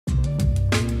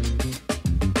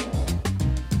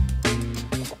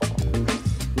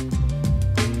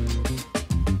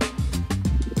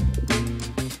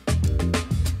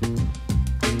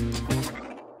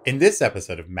In this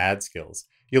episode of Mad Skills,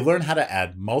 you'll learn how to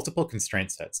add multiple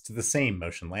constraint sets to the same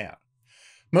motion layout.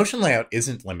 Motion layout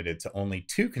isn't limited to only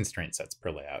two constraint sets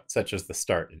per layout, such as the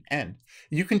start and end.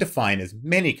 You can define as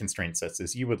many constraint sets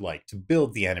as you would like to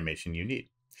build the animation you need.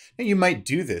 Now, you might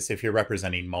do this if you're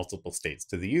representing multiple states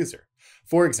to the user.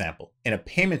 For example, in a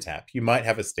payment app, you might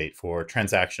have a state for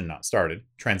transaction not started,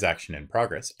 transaction in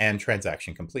progress, and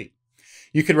transaction complete.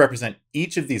 You could represent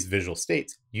each of these visual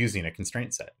states using a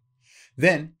constraint set.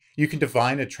 Then, you can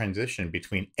define a transition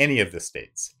between any of the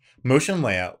states. Motion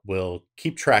layout will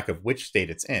keep track of which state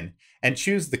it's in and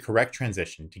choose the correct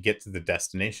transition to get to the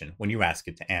destination when you ask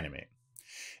it to animate.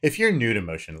 If you're new to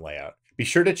motion layout, be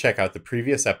sure to check out the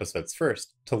previous episodes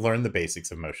first to learn the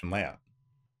basics of motion layout.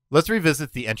 Let's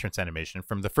revisit the entrance animation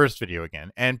from the first video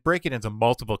again and break it into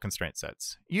multiple constraint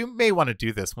sets. You may want to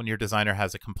do this when your designer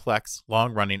has a complex,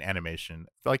 long-running animation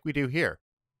like we do here.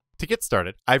 To get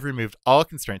started, I've removed all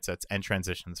constraint sets and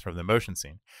transitions from the motion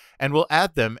scene, and we'll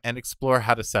add them and explore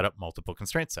how to set up multiple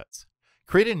constraint sets.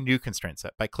 Create a new constraint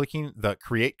set by clicking the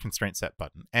Create Constraint Set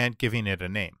button and giving it a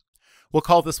name. We'll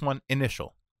call this one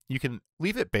Initial. You can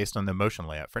leave it based on the motion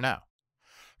layout for now.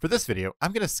 For this video,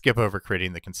 I'm going to skip over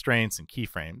creating the constraints and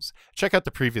keyframes. Check out the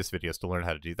previous videos to learn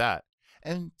how to do that.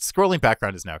 And scrolling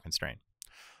background is now constrained.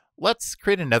 Let's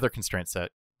create another constraint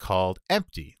set called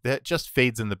Empty that just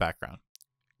fades in the background.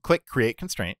 Click Create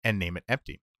Constraint and name it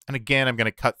Empty. And again, I'm going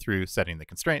to cut through setting the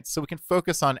constraints so we can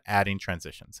focus on adding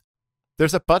transitions.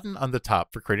 There's a button on the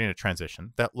top for creating a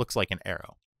transition that looks like an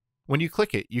arrow. When you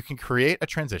click it, you can create a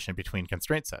transition between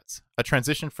constraint sets. A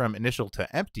transition from initial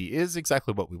to empty is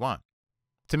exactly what we want.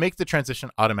 To make the transition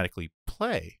automatically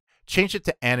play, change it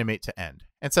to animate to end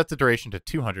and set the duration to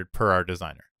 200 per our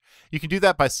designer. You can do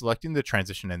that by selecting the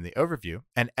transition in the overview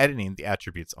and editing the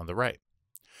attributes on the right.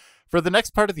 For the next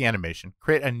part of the animation,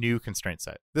 create a new constraint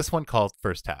set, this one called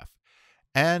First Half,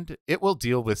 and it will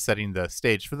deal with setting the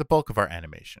stage for the bulk of our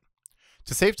animation.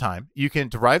 To save time, you can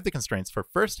derive the constraints for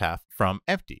First Half from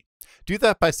Empty. Do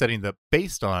that by setting the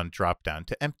Based On dropdown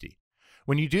to Empty.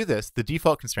 When you do this, the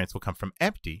default constraints will come from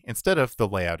Empty instead of the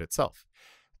layout itself.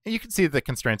 And you can see the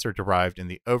constraints are derived in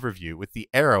the overview with the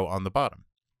arrow on the bottom.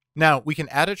 Now, we can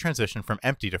add a transition from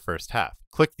Empty to First Half.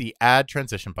 Click the Add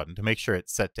Transition button to make sure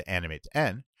it's set to Animate to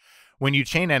End. When you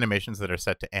chain animations that are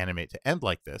set to animate to end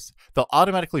like this, they'll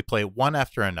automatically play one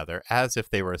after another as if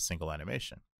they were a single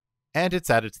animation. And it's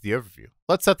added to the overview.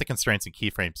 Let's set the constraints and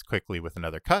keyframes quickly with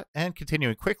another cut, and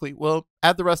continuing quickly, we'll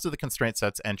add the rest of the constraint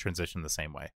sets and transition the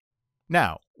same way.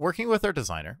 Now, working with our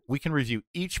designer, we can review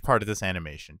each part of this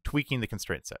animation, tweaking the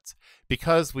constraint sets.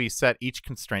 Because we set each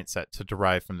constraint set to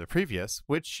derive from the previous,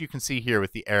 which you can see here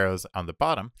with the arrows on the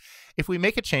bottom, if we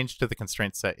make a change to the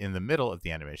constraint set in the middle of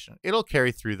the animation, it'll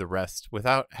carry through the rest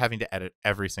without having to edit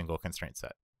every single constraint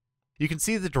set. You can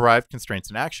see the derived constraints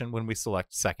in action when we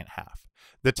select Second Half.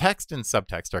 The text and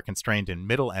subtext are constrained in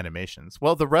middle animations,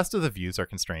 while the rest of the views are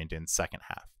constrained in Second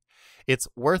Half. It's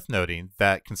worth noting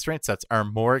that constraint sets are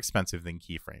more expensive than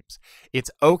keyframes.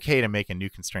 It's okay to make a new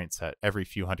constraint set every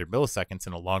few hundred milliseconds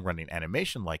in a long-running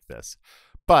animation like this,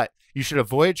 but you should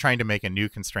avoid trying to make a new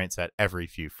constraint set every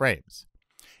few frames.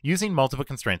 Using multiple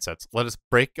constraint sets, let us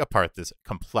break apart this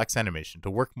complex animation to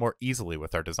work more easily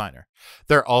with our designer.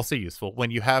 They're also useful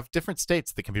when you have different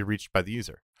states that can be reached by the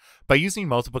user. By using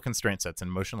multiple constraint sets in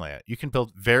motion layout, you can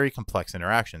build very complex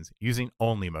interactions using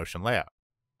only motion layout.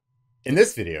 In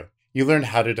this video, you learned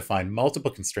how to define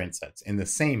multiple constraint sets in the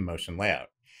same motion layout.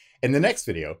 In the next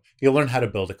video, you'll learn how to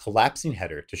build a collapsing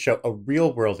header to show a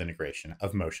real-world integration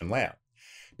of motion layout.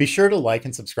 Be sure to like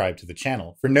and subscribe to the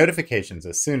channel for notifications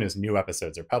as soon as new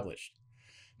episodes are published.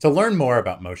 To learn more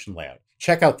about motion layout,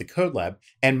 check out the code lab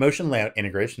and motion layout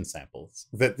integration samples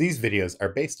that these videos are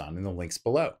based on in the links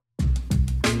below.